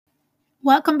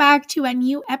Welcome back to a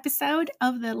new episode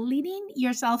of the Leading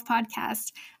Yourself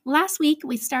podcast. Last week,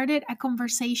 we started a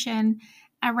conversation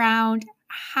around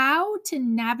how to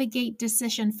navigate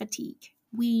decision fatigue.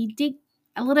 We dig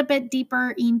a little bit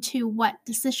deeper into what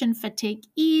decision fatigue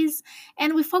is,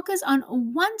 and we focus on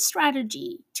one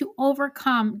strategy to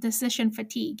overcome decision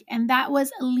fatigue, and that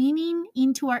was leaning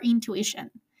into our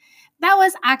intuition. That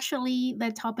was actually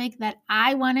the topic that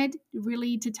I wanted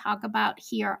really to talk about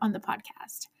here on the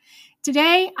podcast.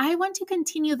 Today, I want to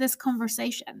continue this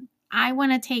conversation. I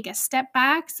want to take a step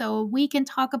back so we can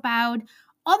talk about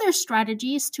other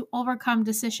strategies to overcome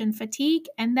decision fatigue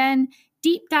and then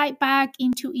deep dive back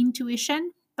into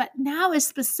intuition, but now is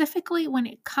specifically when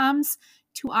it comes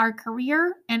to our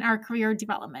career and our career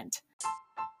development.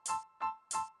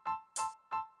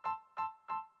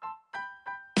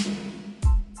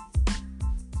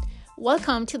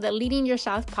 Welcome to the Leading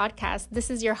Yourself podcast.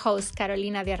 This is your host,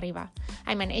 Carolina de Arriba.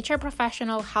 I'm an HR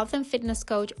professional, health and fitness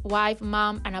coach, wife,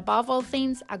 mom, and above all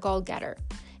things, a goal-getter.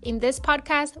 In this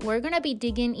podcast, we're going to be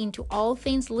digging into all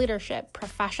things leadership,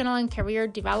 professional and career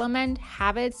development,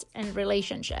 habits, and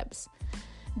relationships.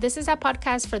 This is a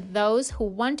podcast for those who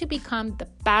want to become the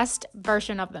best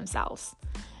version of themselves.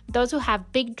 Those who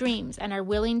have big dreams and are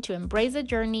willing to embrace the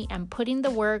journey and put in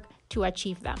the work to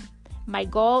achieve them. My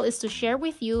goal is to share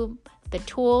with you the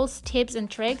tools, tips, and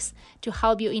tricks to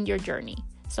help you in your journey.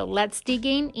 So let's dig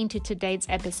into today's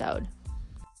episode.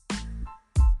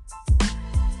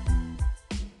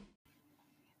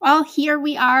 Well, here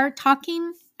we are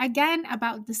talking again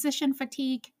about decision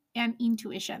fatigue and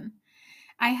intuition.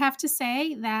 I have to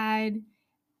say that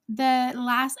the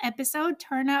last episode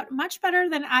turned out much better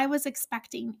than I was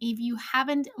expecting. If you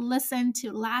haven't listened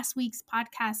to last week's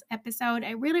podcast episode, I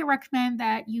really recommend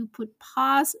that you put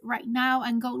pause right now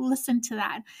and go listen to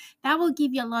that. That will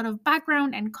give you a lot of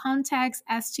background and context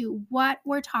as to what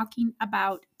we're talking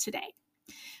about today.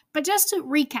 But just to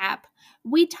recap,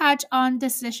 we touched on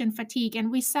decision fatigue,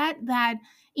 and we said that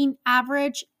in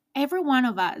average, every one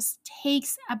of us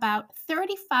takes about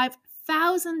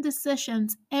 35,000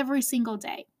 decisions every single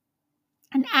day.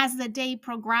 And as the day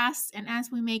progresses and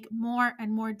as we make more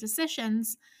and more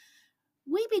decisions,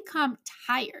 we become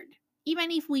tired,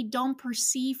 even if we don't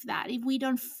perceive that, if we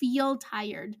don't feel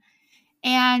tired.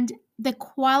 And the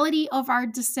quality of our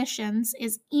decisions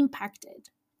is impacted.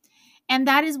 And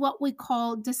that is what we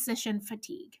call decision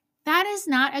fatigue. That is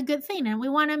not a good thing. And we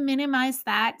want to minimize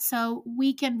that so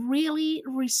we can really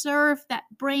reserve that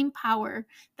brain power,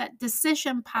 that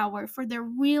decision power for the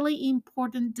really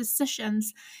important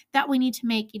decisions that we need to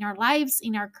make in our lives,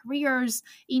 in our careers,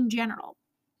 in general.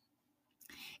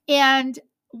 And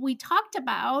we talked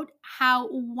about how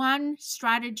one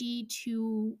strategy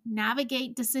to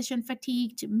navigate decision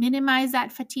fatigue, to minimize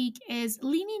that fatigue, is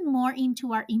leaning more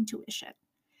into our intuition.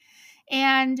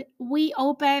 And we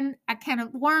open a can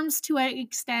of worms to an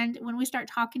extent when we start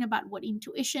talking about what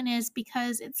intuition is,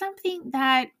 because it's something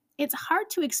that it's hard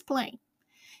to explain.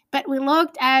 But we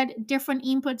looked at different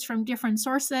inputs from different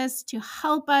sources to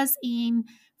help us in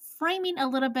framing a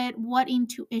little bit what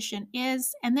intuition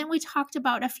is. And then we talked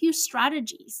about a few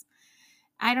strategies.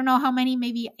 I don't know how many,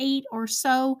 maybe 8 or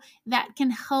so, that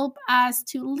can help us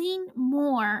to lean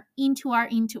more into our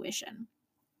intuition.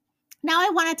 Now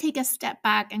I want to take a step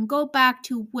back and go back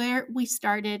to where we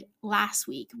started last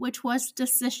week, which was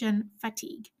decision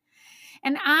fatigue.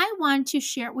 And I want to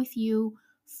share with you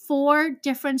 4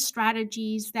 different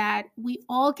strategies that we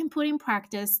all can put in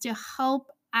practice to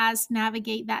help us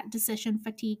navigate that decision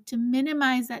fatigue, to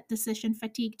minimize that decision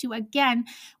fatigue, to again,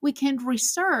 we can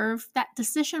reserve that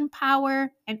decision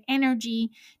power and energy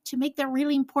to make the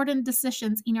really important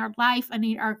decisions in our life and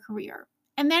in our career.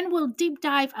 And then we'll deep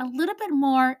dive a little bit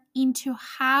more into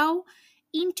how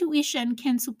intuition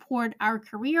can support our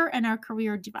career and our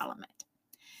career development.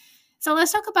 So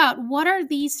let's talk about what are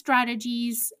these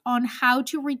strategies on how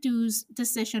to reduce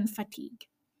decision fatigue.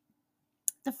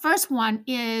 The first one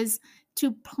is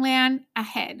to plan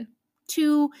ahead,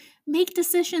 to make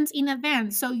decisions in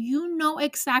advance so you know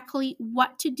exactly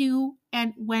what to do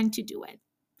and when to do it.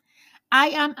 I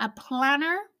am a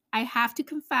planner. I have to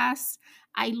confess,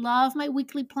 I love my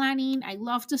weekly planning. I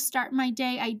love to start my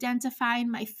day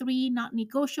identifying my 3 not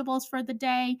negotiables for the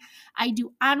day. I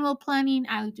do annual planning.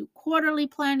 I do quarterly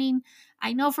planning.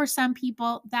 I know for some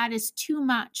people that is too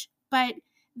much, but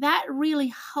that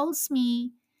really helps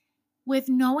me with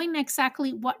knowing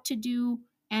exactly what to do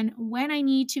and when I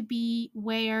need to be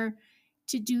where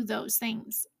to do those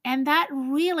things. And that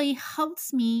really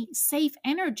helps me save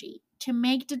energy to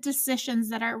make the decisions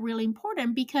that are really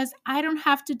important, because I don't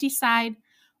have to decide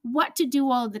what to do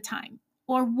all the time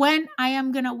or when I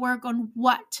am going to work on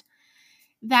what.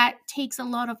 that takes a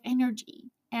lot of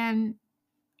energy. And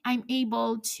I'm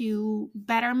able to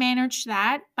better manage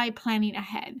that by planning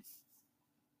ahead.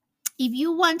 If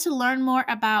you want to learn more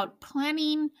about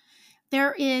planning,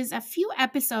 there is a few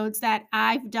episodes that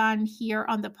I've done here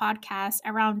on the podcast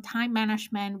around time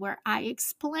management where I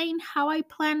explain how I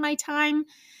plan my time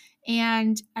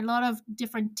and a lot of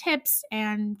different tips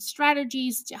and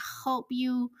strategies to help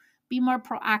you be more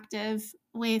proactive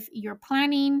with your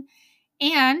planning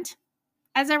and,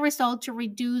 as a result, to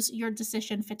reduce your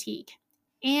decision fatigue.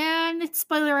 And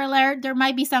spoiler alert, there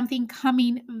might be something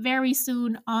coming very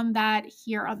soon on that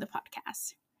here on the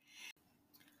podcast.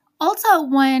 Also,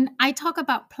 when I talk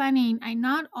about planning, I'm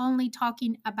not only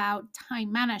talking about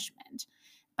time management,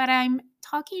 but I'm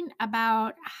talking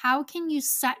about how can you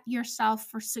set yourself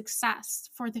for success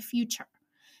for the future.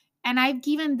 And I've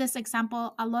given this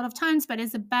example a lot of times, but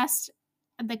it's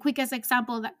the quickest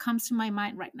example that comes to my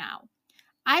mind right now.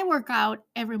 I work out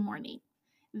every morning.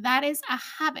 That is a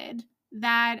habit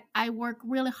that I work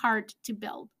really hard to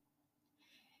build.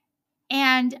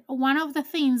 And one of the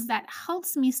things that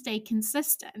helps me stay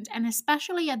consistent, and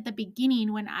especially at the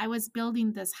beginning when I was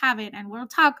building this habit, and we'll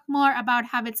talk more about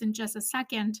habits in just a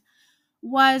second,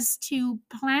 was to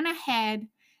plan ahead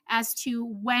as to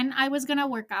when I was going to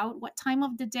work out, what time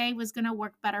of the day was going to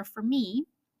work better for me.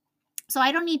 So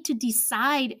I don't need to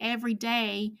decide every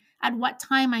day at what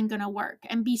time I'm going to work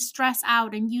and be stressed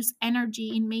out and use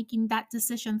energy in making that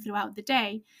decision throughout the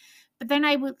day. But then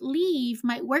I would leave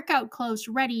my workout clothes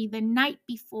ready the night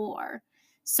before.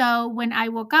 So when I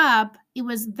woke up, it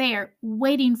was there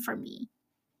waiting for me.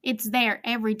 It's there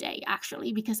every day,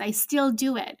 actually, because I still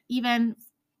do it, even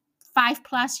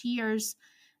 5+ years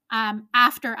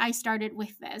after I started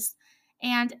with this.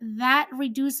 And that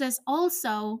reduces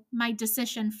also my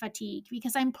decision fatigue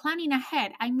because I'm planning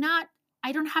ahead.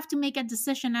 I don't have to make a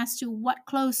decision as to what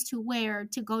clothes to wear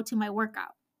to go to my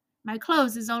workout. My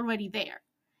clothes is already there.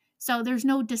 So there's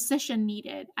no decision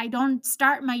needed. I don't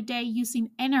start my day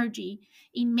using energy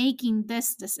in making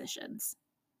these decisions.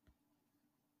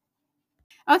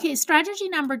 Okay, strategy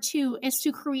number 2 is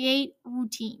to create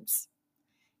routines.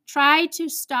 Try to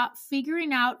stop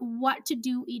figuring out what to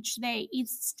do each day.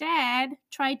 Instead,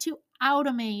 try to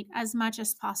automate as much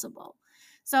as possible.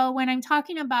 So when I'm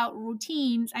talking about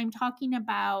routines, I'm talking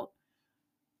about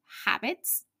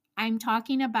habits. I'm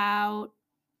talking about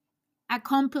a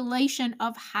compilation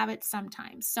of habits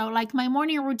sometimes. So, like my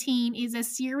morning routine is a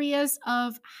series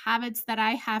of habits that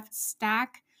I have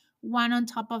stacked one on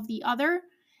top of the other,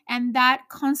 and that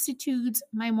constitutes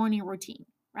my morning routine,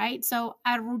 right? So,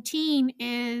 a routine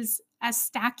is a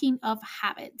stacking of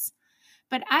habits.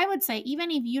 But I would say,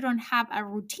 even if you don't have a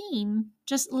routine,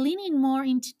 just leaning more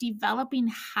into developing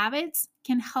habits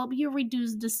can help you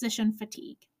reduce decision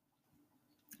fatigue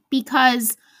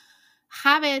because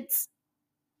habits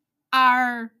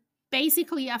are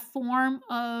basically a form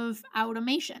of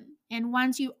automation. And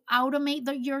once you automate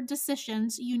your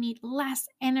decisions, you need less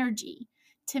energy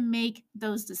to make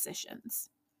those decisions.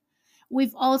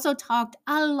 We've also talked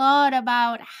a lot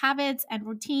about habits and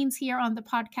routines here on the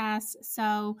podcast.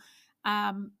 So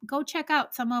go check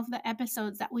out some of the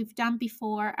episodes that we've done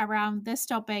before around this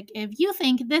topic if you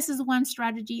think this is one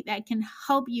strategy that can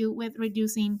help you with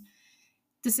reducing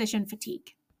decision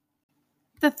fatigue.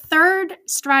 The third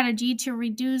strategy to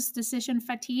reduce decision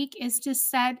fatigue is to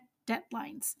set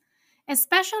deadlines.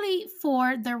 Especially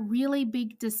for the really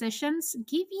big decisions,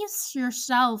 give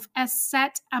yourself a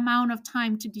set amount of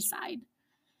time to decide.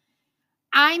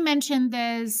 I mentioned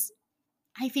this,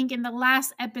 I think, in the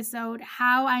last episode,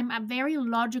 how I'm a very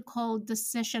logical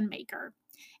decision maker.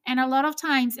 And a lot of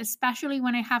times, especially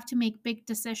when I have to make big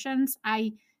decisions,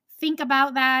 I think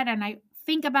about that and I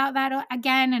think about that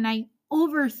again and I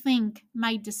overthink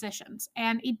my decisions.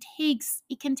 And it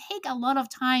can take a lot of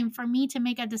time for me to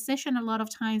make a decision a lot of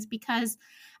times because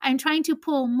I'm trying to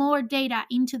pull more data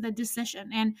into the decision.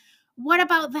 And what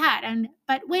about that? And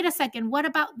but wait a second, what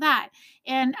about that?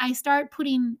 And I start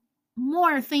putting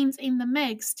more things in the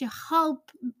mix to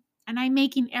help, and I'm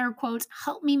making air quotes,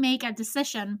 help me make a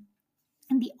decision.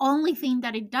 And the only thing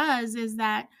that it does is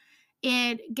that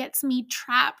it gets me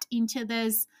trapped into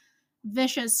this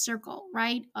vicious circle,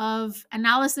 right? Of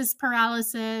analysis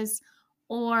paralysis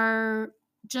or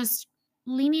just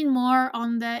leaning more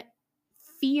on the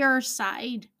fear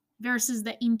side versus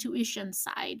the intuition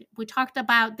side. We talked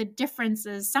about the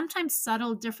differences, sometimes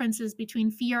subtle differences between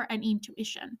fear and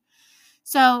intuition.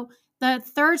 So the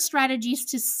third strategy is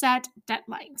to set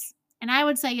deadlines. And I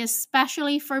would say,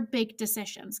 especially for big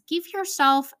decisions, give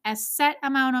yourself a set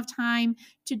amount of time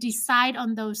to decide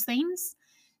on those things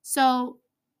so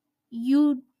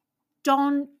you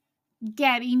don't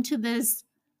get into this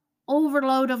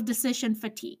overload of decision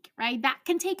fatigue, right? That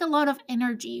can take a lot of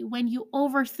energy when you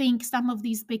overthink some of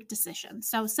these big decisions.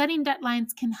 So setting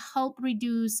deadlines can help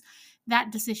reduce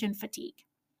that decision fatigue.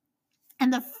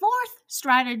 And the fourth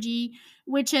strategy,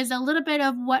 which is a little bit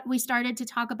of what we started to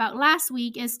talk about last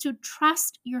week, is to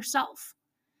trust yourself,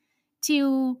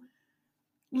 to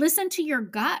listen to your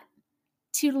gut,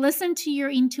 to listen to your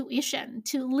intuition,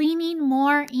 to leaning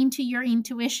more into your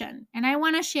intuition. And I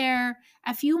want to share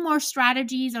a few more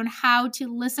strategies on how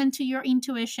to listen to your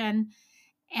intuition.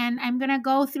 And I'm going to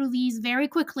go through these very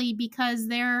quickly because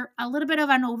they're a little bit of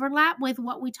an overlap with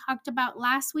what we talked about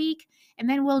last week. And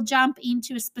then we'll jump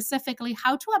into specifically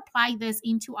how to apply this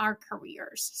into our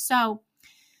careers. So,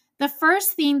 the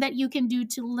first thing that you can do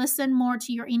to listen more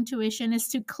to your intuition is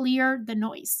to clear the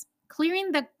noise,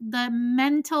 clearing the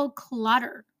mental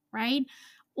clutter, right?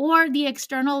 Or the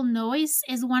external noise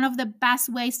is one of the best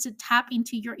ways to tap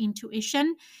into your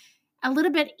intuition a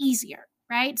little bit easier,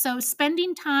 right? So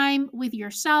spending time with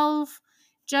yourself,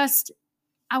 just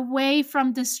away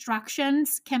from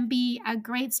distractions, can be a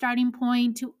great starting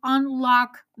point to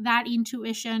unlock that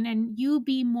intuition and you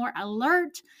be more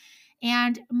alert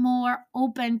and more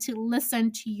open to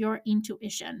listen to your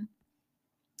intuition.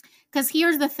 Because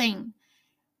here's the thing,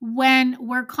 when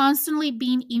we're constantly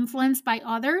being influenced by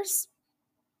others,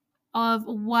 of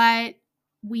what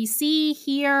we see,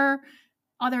 hear,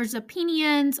 others'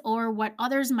 opinions, or what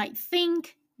others might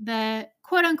think the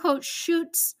quote unquote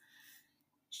should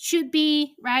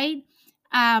be, right?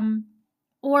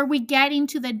 Or we get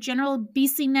into the general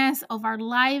busyness of our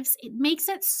lives, it makes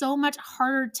it so much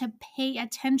harder to pay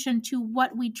attention to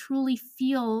what we truly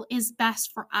feel is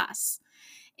best for us.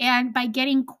 And by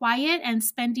getting quiet and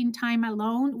spending time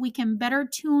alone, we can better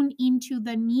tune into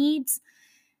the needs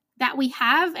that we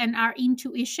have and our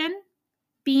intuition,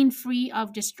 being free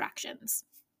of distractions.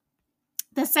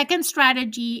 The second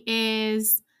strategy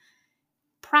is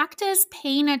practice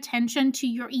paying attention to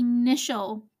your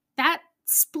initial, that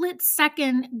split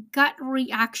second gut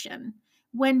reaction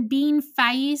when being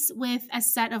faced with a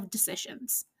set of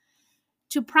decisions.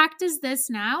 To practice this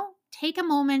now, take a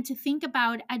moment to think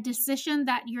about a decision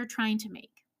that you're trying to make.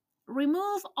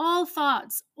 Remove all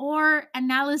thoughts or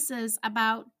analysis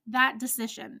about that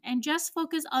decision and just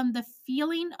focus on the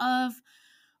feeling of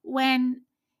when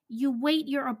you weight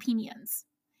your opinions.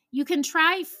 You can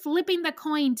try flipping the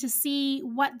coin to see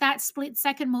what that split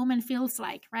second moment feels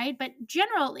like, right? But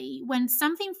generally, when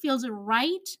something feels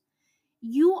right,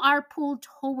 you are pulled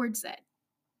towards it,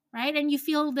 right? And you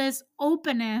feel this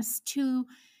openness to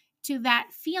that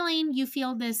feeling. You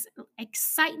feel this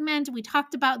excitement. We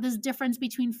talked about this difference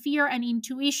between fear and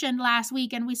intuition last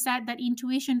week, and we said that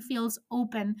intuition feels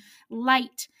open,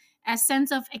 light, a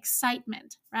sense of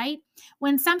excitement, right?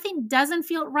 When something doesn't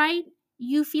feel right,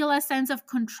 you feel a sense of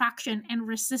contraction and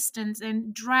resistance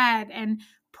and dread and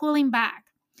pulling back.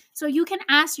 So you can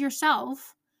ask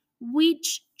yourself,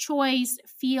 which choice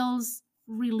feels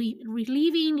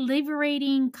relieving,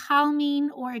 liberating,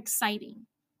 calming, or exciting?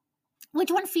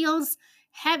 Which one feels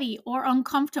heavy or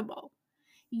uncomfortable?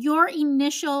 Your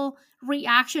initial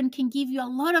reaction can give you a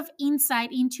lot of insight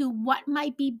into what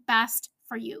might be best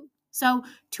for you. So,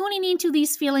 tuning into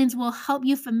these feelings will help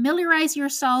you familiarize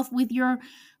yourself with your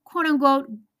quote unquote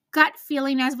gut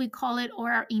feeling, as we call it,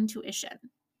 or our intuition.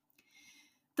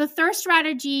 The third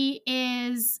strategy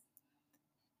is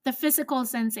the physical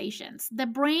sensations. The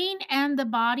brain and the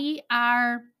body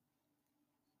are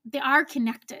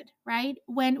connected, right?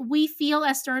 When we feel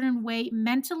a certain way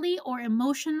mentally or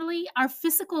emotionally, our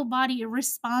physical body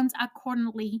responds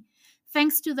accordingly,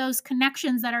 thanks to those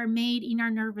connections that are made in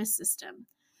our nervous system.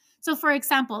 So, for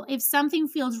example, if something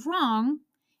feels wrong,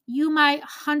 you might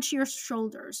hunch your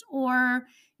shoulders, or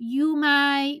you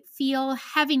might feel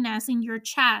heaviness in your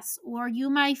chest, or you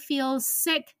might feel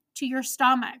sick to your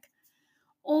stomach,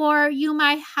 or you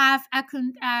might have a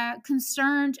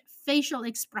concerned facial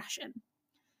expression.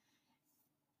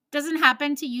 Doesn't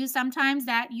happen to you sometimes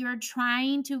that you're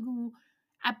trying to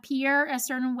appear a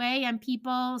certain way and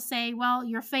people say, well,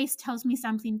 your face tells me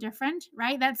something different,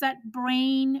 right? That's that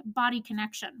brain body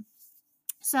connection.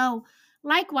 So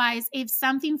likewise, if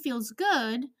something feels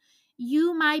good,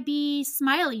 you might be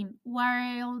smiling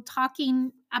while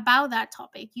talking about that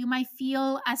topic. You might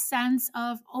feel a sense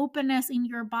of openness in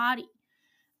your body.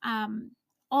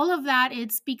 All of that,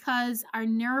 it's because our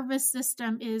nervous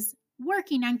system is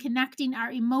working and connecting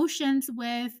our emotions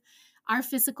with our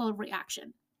physical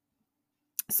reaction.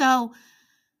 So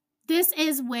this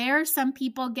is where some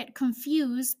people get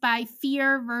confused by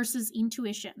fear versus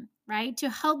intuition, right? To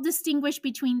help distinguish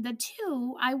between the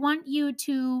two, I want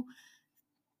to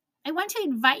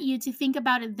invite you to think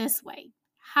about it this way.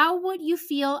 how would you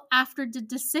feel after the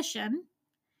decision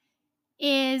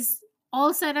is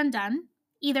all said and done,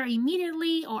 either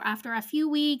immediately or after a few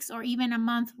weeks or even a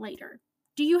month later?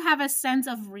 Do you have a sense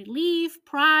of relief,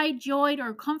 pride, joy,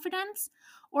 or confidence?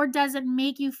 Or does it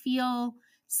make you feel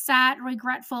sad,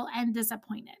 regretful, and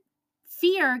disappointed?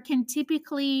 Fear can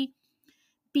typically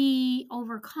be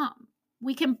overcome.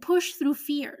 We can push through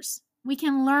fears. We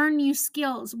can learn new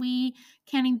skills. We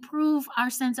can improve our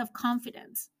sense of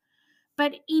confidence.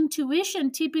 But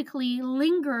intuition typically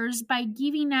lingers by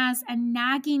giving us a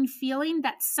nagging feeling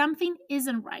that something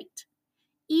isn't right,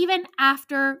 even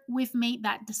after we've made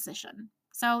that decision.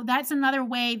 So that's another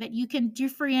way that you can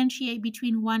differentiate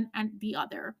between one and the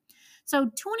other. So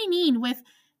tuning in with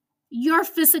your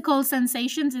physical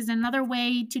sensations is another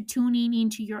way to tuning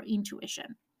into your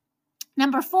intuition.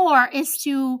 Number 4 is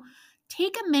to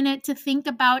take a minute to think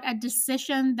about a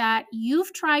decision that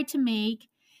you've tried to make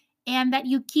and that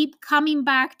you keep coming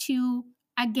back to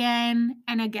again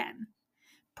and again.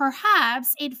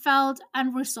 Perhaps it felt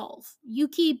unresolved. You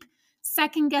keep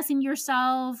second guessing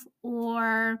yourself,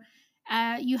 or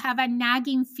you have a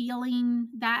nagging feeling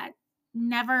that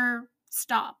never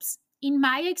stops. In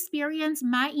my experience,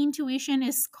 my intuition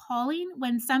is calling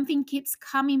when something keeps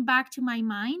coming back to my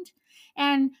mind,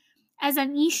 and as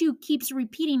an issue keeps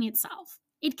repeating itself.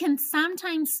 It can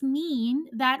sometimes mean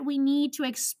that we need to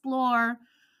explore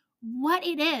what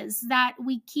it is that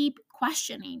we keep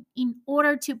questioning in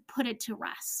order to put it to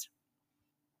rest.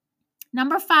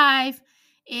 Number 5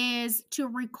 is to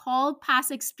recall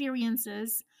past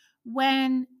experiences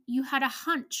when you had a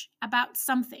hunch about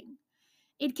something.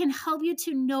 It can help you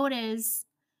to notice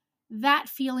that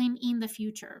feeling in the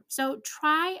future. So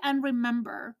try and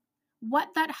remember what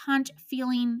that hunch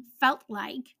feeling felt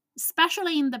like,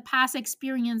 especially in the past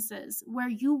experiences where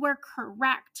you were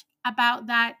correct about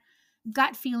that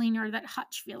gut feeling or that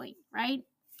hunch feeling, right?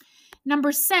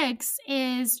 Number 6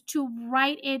 is to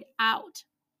write it out.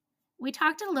 We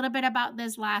talked a little bit about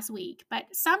this last week, but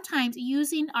sometimes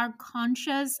using our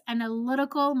conscious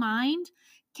analytical mind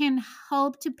can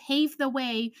help to pave the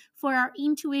way for our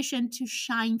intuition to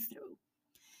shine through.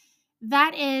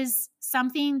 That is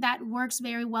something that works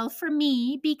very well for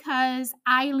me because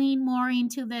I lean more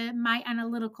into my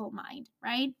analytical mind,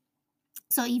 right?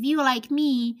 So if you, like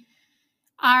me,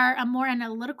 are a more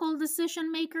analytical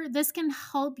decision maker, this can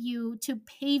help you to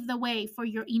pave the way for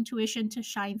your intuition to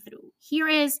shine through.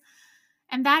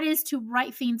 And that is to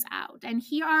write things out. And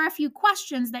here are a few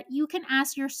questions that you can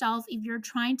ask yourself if you're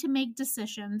trying to make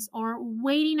decisions or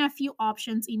weighing a few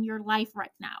options in your life right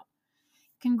now.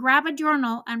 You can grab a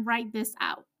journal and write this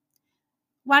out.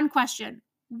 One question: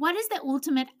 what is the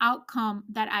ultimate outcome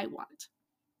that I want?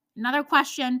 Another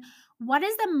question: what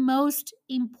is the most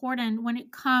important when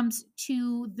it comes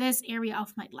to this area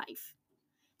of my life?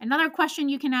 Another question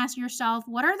you can ask yourself: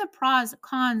 what are the pros,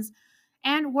 cons,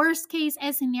 and worst case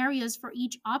scenarios for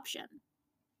each option?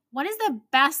 What is the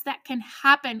best that can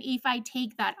happen if I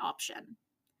take that option?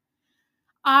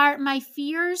 Are my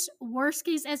fears, worst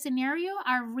case scenario,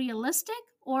 are realistic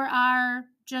or are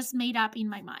just made up in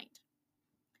my mind?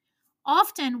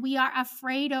 Often we are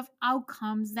afraid of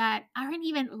outcomes that aren't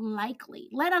even likely,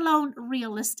 let alone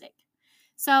realistic.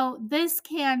 So this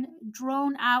can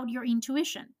drown out your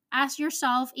intuition. Ask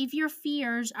yourself if your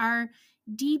fears are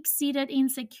deep-seated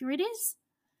insecurities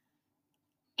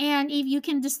and if you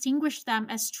can distinguish them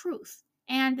as truth.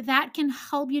 And that can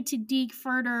help you to dig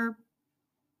further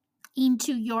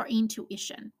into your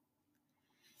intuition.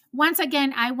 Once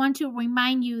again, I want to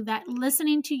remind you that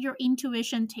listening to your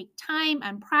intuition takes time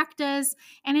and practice,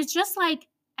 and it's just like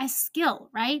a skill,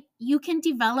 right? You can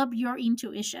develop your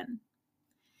intuition.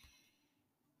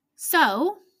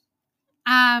 So,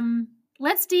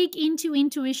 let's dig into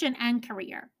intuition and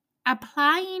career.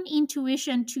 Applying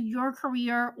intuition to your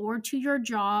career or to your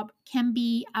job can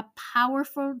be a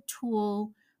powerful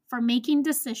tool for making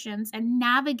decisions and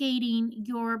navigating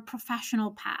your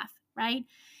professional path, right?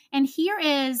 And here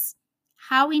is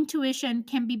how intuition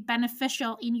can be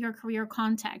beneficial in your career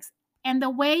context. And the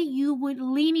way you would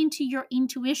lean into your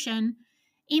intuition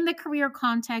in the career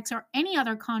context or any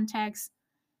other context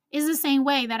is the same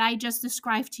way that I just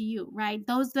described to you, right?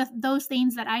 Those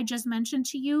things that I just mentioned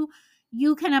to you,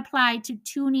 you can apply to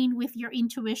tuning with your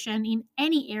intuition in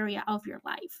any area of your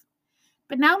life.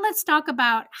 But now let's talk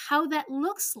about how that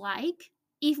looks like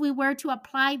if we were to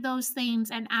apply those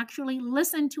things and actually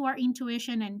listen to our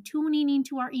intuition and tuning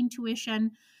into our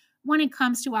intuition when it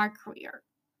comes to our career.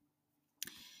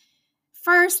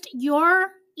 First, your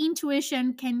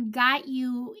intuition can guide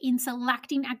you in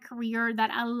selecting a career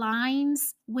that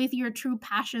aligns with your true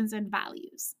passions and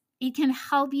values. It can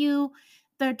help you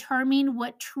determine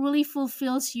what truly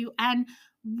fulfills you and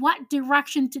what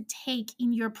direction to take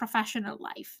in your professional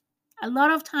life. A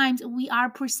lot of times we are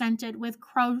presented with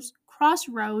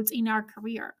crossroads in our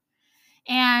career.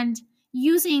 And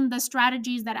using the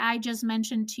strategies that I just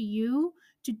mentioned to you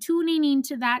to tuning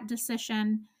into that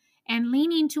decision and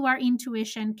leaning to our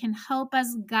intuition can help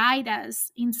us guide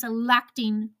us in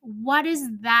selecting what is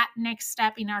that next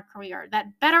step in our career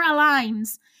that better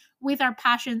aligns with our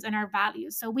passions and our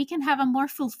values so we can have a more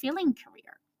fulfilling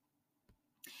career.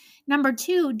 Number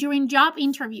two, during job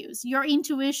interviews, your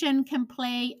intuition can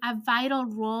play a vital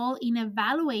role in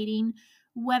evaluating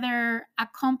whether a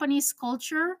company's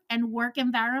culture and work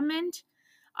environment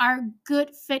are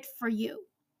good fit for you.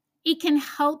 It can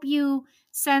help you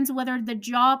sense whether the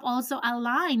job also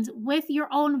aligns with your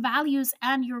own values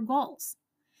and your goals.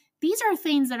 These are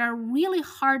things that are really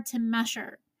hard to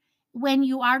measure when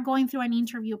you are going through an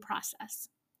interview process.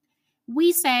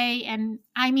 We say, and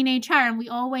I'm in HR, and we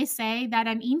always say that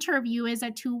an interview is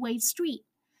a two-way street.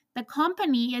 The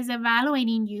company is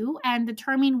evaluating you and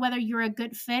determining whether you're a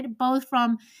good fit, both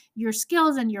from your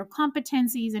skills and your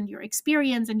competencies and your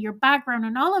experience and your background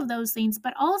and all of those things,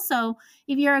 but also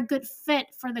if you're a good fit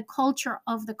for the culture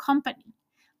of the company.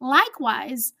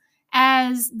 Likewise,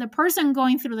 as the person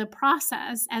going through the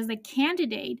process, as the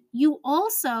candidate, you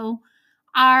also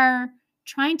are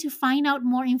trying to find out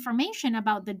more information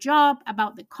about the job,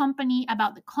 about the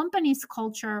company's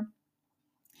culture.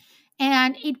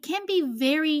 And it can be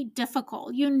very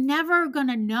difficult. You're never going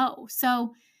to know.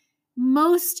 So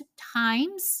most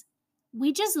times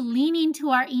we just lean into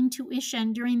our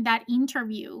intuition during that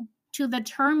interview to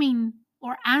determine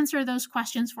or answer those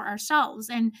questions for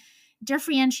ourselves and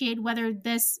differentiate whether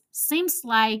this seems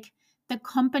like the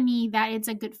company that it's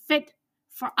a good fit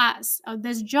for us, or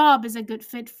this job is a good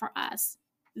fit for us.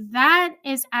 That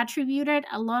is attributed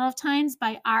a lot of times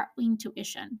by our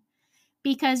intuition,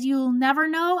 because you'll never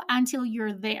know until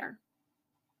you're there.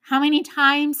 How many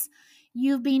times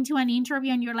you've been to an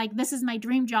interview and you're like, this is my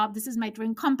dream job, this is my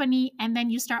dream company, and then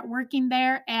you start working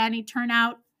there and it turned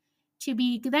out to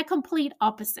be the complete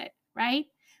opposite, right?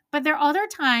 But there are other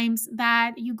times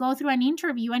that you go through an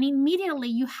interview and immediately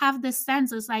you have this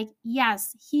sense, it's like,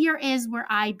 yes, here is where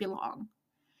I belong.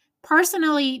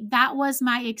 Personally, that was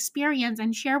my experience,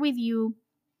 and share with you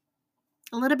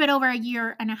a little bit over a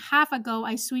year and a half ago,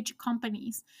 I switched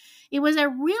companies. It was a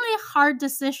really hard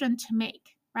decision to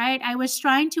make, right? I was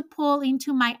trying to pull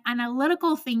into my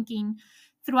analytical thinking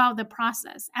throughout the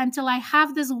process until I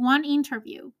have this one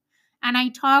interview and I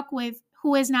talk with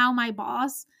who is now my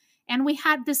boss, and we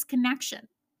had this connection.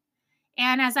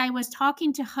 And as I was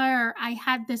talking to her, I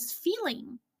had this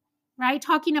feeling, right?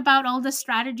 Talking about all the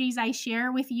strategies I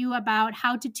share with you about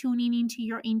how to tune in into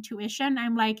your intuition.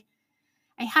 I'm like,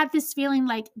 I had this feeling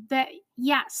like that,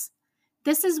 yes,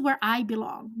 this is where I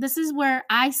belong. This is where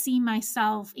I see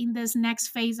myself in this next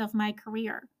phase of my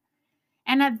career.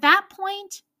 And at that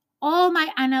point, all my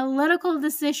analytical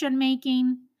decision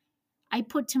making, I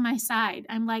put to my side.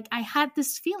 I'm like, I had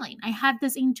this feeling, I had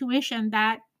this intuition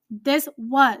that this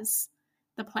was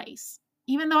the place.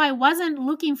 Even though I wasn't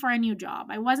looking for a new job,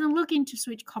 I wasn't looking to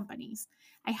switch companies,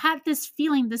 I had this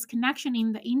feeling, this connection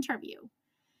in the interview.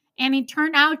 And it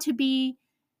turned out to be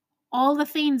all the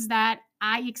things that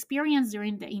I experienced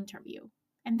during the interview.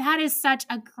 And that is such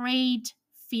a great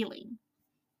feeling.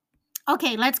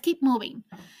 Okay, let's keep moving.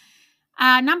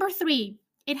 Number three,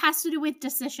 it has to do with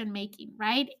decision making,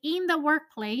 right? In the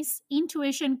workplace,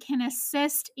 intuition can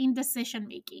assist in decision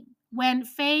making. When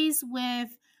faced with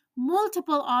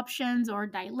multiple options or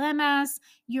dilemmas,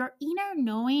 your inner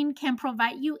knowing can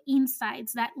provide you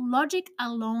insights that logic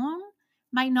alone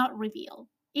might not reveal.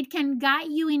 It can guide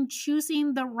you in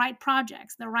choosing the right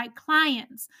projects, the right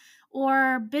clients,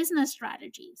 or business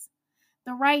strategies,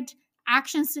 the right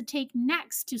actions to take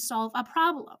next to solve a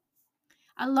problem.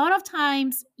 A lot of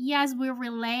times, yes, we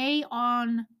rely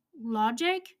on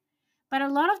logic, but a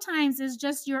lot of times it's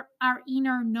just our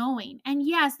inner knowing. And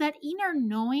yes, that inner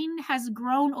knowing has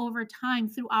grown over time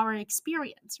through our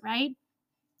experience, right?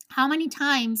 How many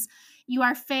times you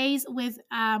are faced with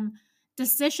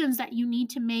decisions that you need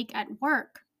to make at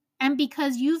work, and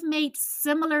because you've made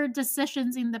similar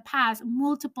decisions in the past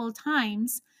multiple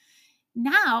times,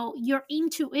 now your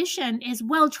intuition is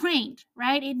well trained,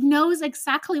 right? It knows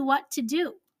exactly what to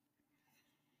do.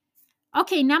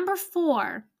 Okay, number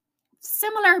four,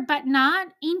 similar but not,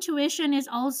 intuition is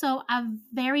also a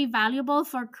very valuable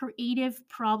for creative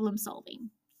problem solving.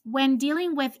 When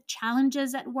dealing with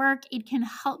challenges at work, it can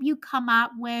help you come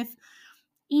up with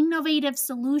innovative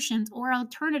solutions or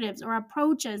alternatives or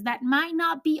approaches that might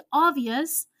not be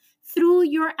obvious through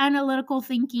your analytical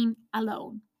thinking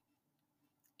alone.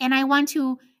 And I want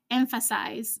to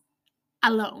emphasize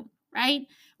alone, right?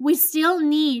 We still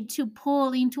need to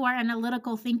pull into our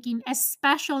analytical thinking,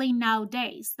 especially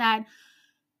nowadays that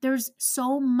there's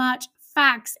so much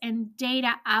facts and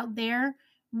data out there.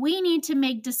 We need to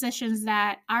make decisions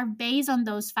that are based on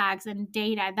those facts and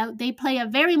data. That they play a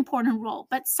very important role,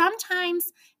 but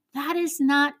sometimes that is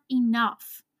not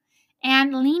enough.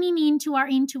 And leaning into our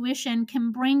intuition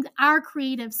can bring our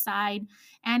creative side,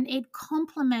 and it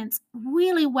complements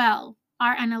really well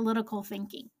our analytical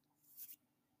thinking.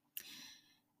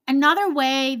 Another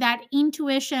way that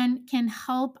intuition can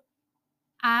help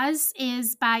us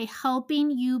is by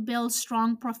helping you build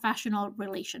strong professional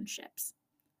relationships.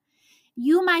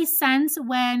 You might sense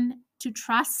when to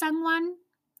trust someone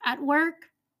at work,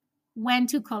 when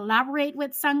to collaborate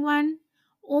with someone,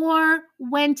 or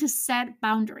when to set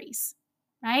boundaries,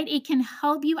 right? It can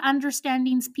help you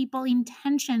understanding people's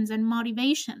intentions and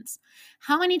motivations.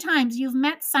 How many times you've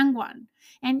met someone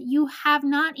and you have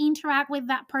not interact with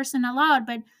that person a lot,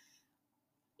 but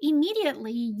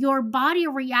immediately your body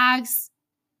reacts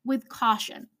with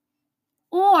caution.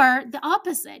 Or the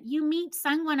opposite, you meet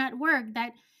someone at work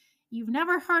that you've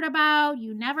never heard about,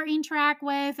 you never interact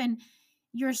with, and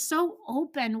you're so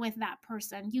open with that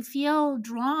person. You feel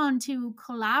drawn to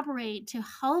collaborate, to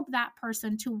help that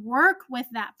person, to work with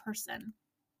that person.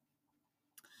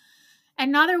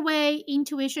 Another way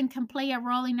intuition can play a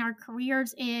role in our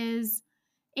careers is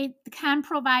it can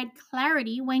provide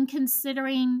clarity when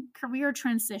considering career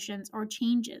transitions or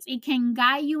changes. It can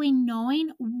guide you in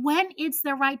knowing when it's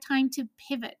the right time to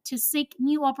pivot, to seek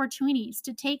new opportunities,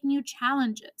 to take new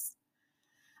challenges.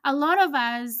 A lot of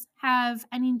us have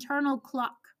an internal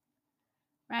clock,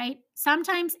 right?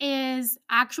 Sometimes is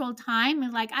actual time,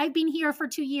 and like, I've been here for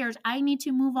 2 years. I need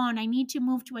to move on. I need to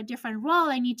move to a different role.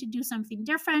 I need to do something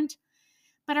different.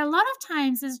 But a lot of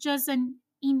times it's just an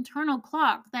internal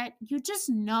clock that you just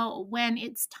know when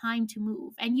it's time to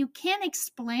move. And you can't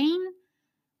explain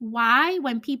why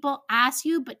when people ask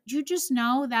you, but you just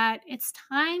know that it's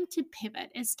time to pivot.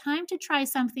 It's time to try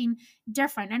something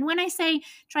different. And when I say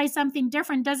try something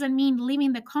different, doesn't mean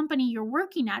leaving the company you're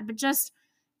working at, but just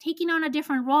taking on a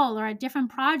different role or a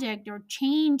different project, or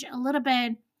change a little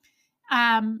bit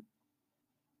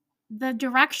the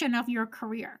direction of your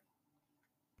career.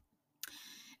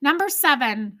 Number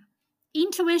 7,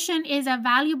 intuition is a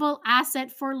valuable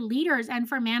asset for leaders and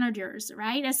for managers,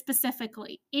 right?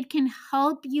 Specifically, it can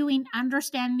help you in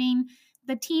understanding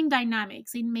the team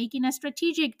dynamics, in making a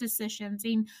strategic decisions,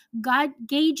 in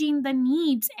gauging the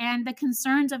needs and the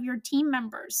concerns of your team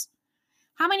members.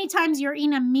 How many times you're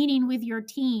in a meeting with your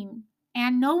team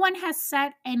and no one has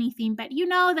said anything, but you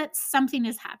know that something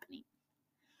is happening?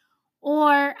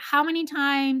 Or how many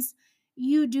times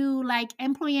you do like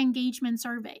employee engagement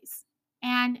surveys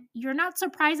and you're not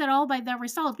surprised at all by the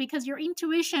results because your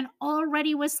intuition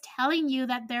already was telling you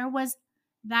that there was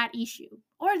that issue,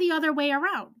 or the other way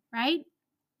around, right?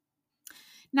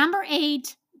 Number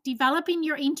 8, developing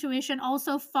your intuition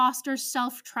also fosters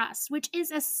self-trust, which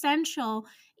is essential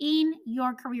in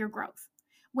your career growth.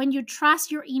 When you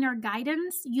trust your inner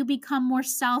guidance, you become more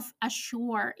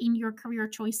self-assured in your career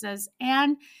choices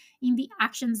and in the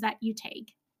actions that you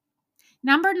take.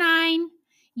 Number 9,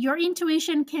 your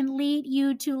intuition can lead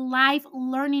you to life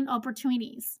learning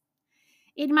opportunities.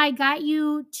 It might guide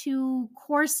you to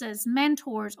courses,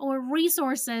 mentors, or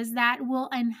resources that will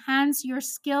enhance your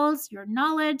skills, your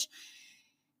knowledge,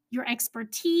 your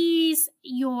expertise,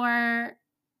 your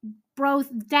both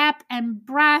depth and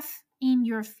breadth in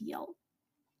your field.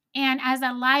 And as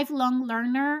a lifelong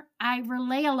learner, I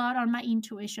rely a lot on my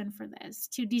intuition for this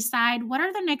to decide what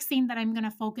are the next thing that I'm going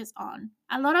to focus on.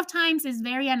 A lot of times it's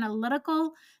very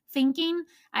analytical thinking.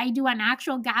 I do an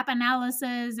actual gap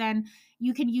analysis, and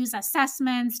you can use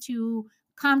assessments to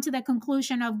come to the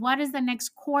conclusion of what is the next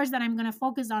course that I'm going to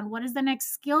focus on, what is the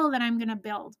next skill that I'm going to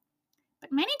build.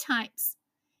 But many times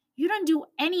you don't do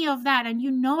any of that and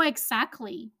you know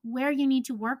exactly where you need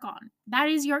to work on. That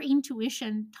is your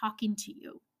intuition talking to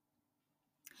you.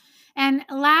 And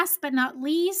last but not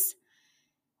least,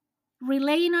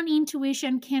 relying on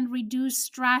intuition can reduce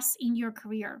stress in your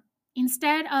career.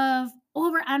 Instead of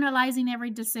overanalyzing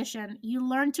every decision, you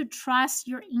learn to trust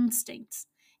your instincts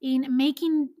in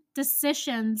making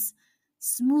decisions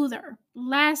smoother,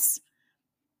 less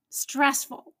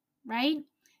stressful, right?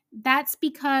 That's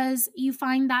because you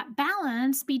find that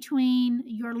balance between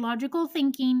your logical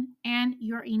thinking and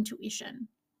your intuition.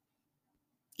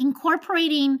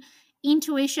 Incorporating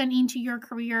intuition into your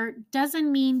career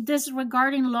doesn't mean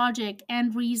disregarding logic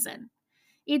and reason.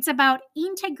 It's about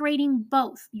integrating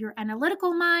both your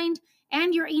analytical mind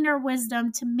and your inner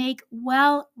wisdom to make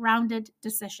well-rounded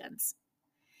decisions.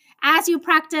 As you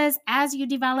practice, as you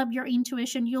develop your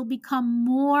intuition, you'll become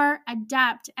more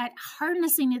adept at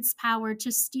harnessing its power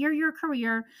to steer your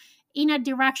career in a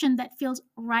direction that feels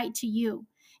right to you.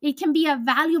 It can be a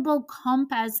valuable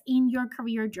compass in your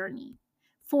career journey,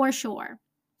 for sure.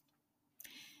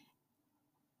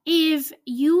 If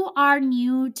you are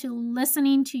new to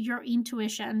listening to your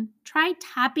intuition, try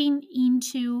tapping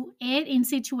into it in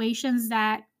situations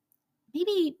that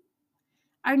maybe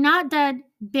are not that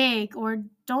big or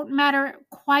don't matter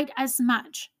quite as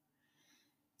much,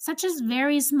 such as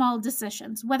very small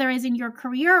decisions, whether it's in your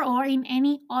career or in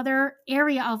any other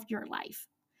area of your life.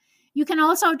 You can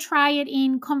also try it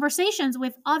in conversations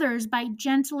with others by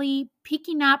gently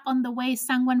picking up on the way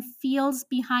someone feels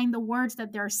behind the words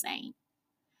that they're saying.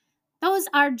 Those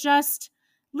are just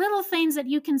little things that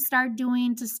you can start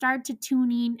doing to start to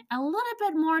tune in a little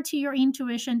bit more to your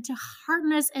intuition, to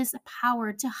harness its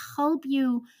power, to help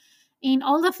you in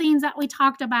all the things that we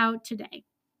talked about today.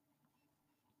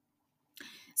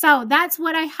 So that's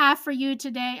what I have for you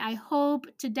today. I hope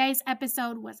today's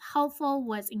episode was helpful,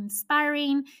 was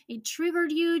inspiring. It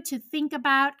triggered you to think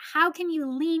about how can you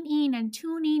lean in and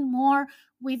tune in more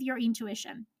with your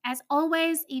intuition. As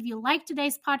always, if you like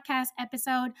today's podcast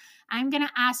episode, I'm going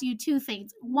to ask you two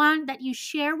things. One, that you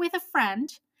share with a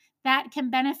friend that can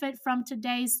benefit from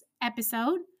today's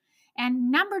episode.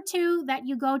 And number two, that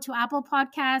you go to Apple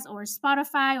Podcasts or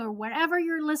Spotify or wherever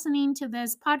you're listening to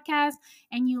this podcast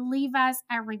and you leave us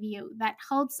a review. That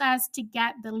helps us to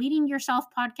get the Leading Yourself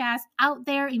podcast out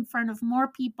there in front of more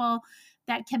people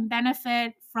that can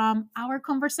benefit from our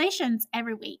conversations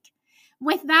every week.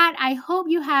 With that, I hope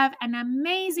you have an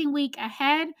amazing week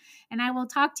ahead, and I will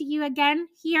talk to you again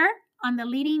here on the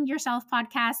Leading Yourself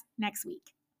podcast next week.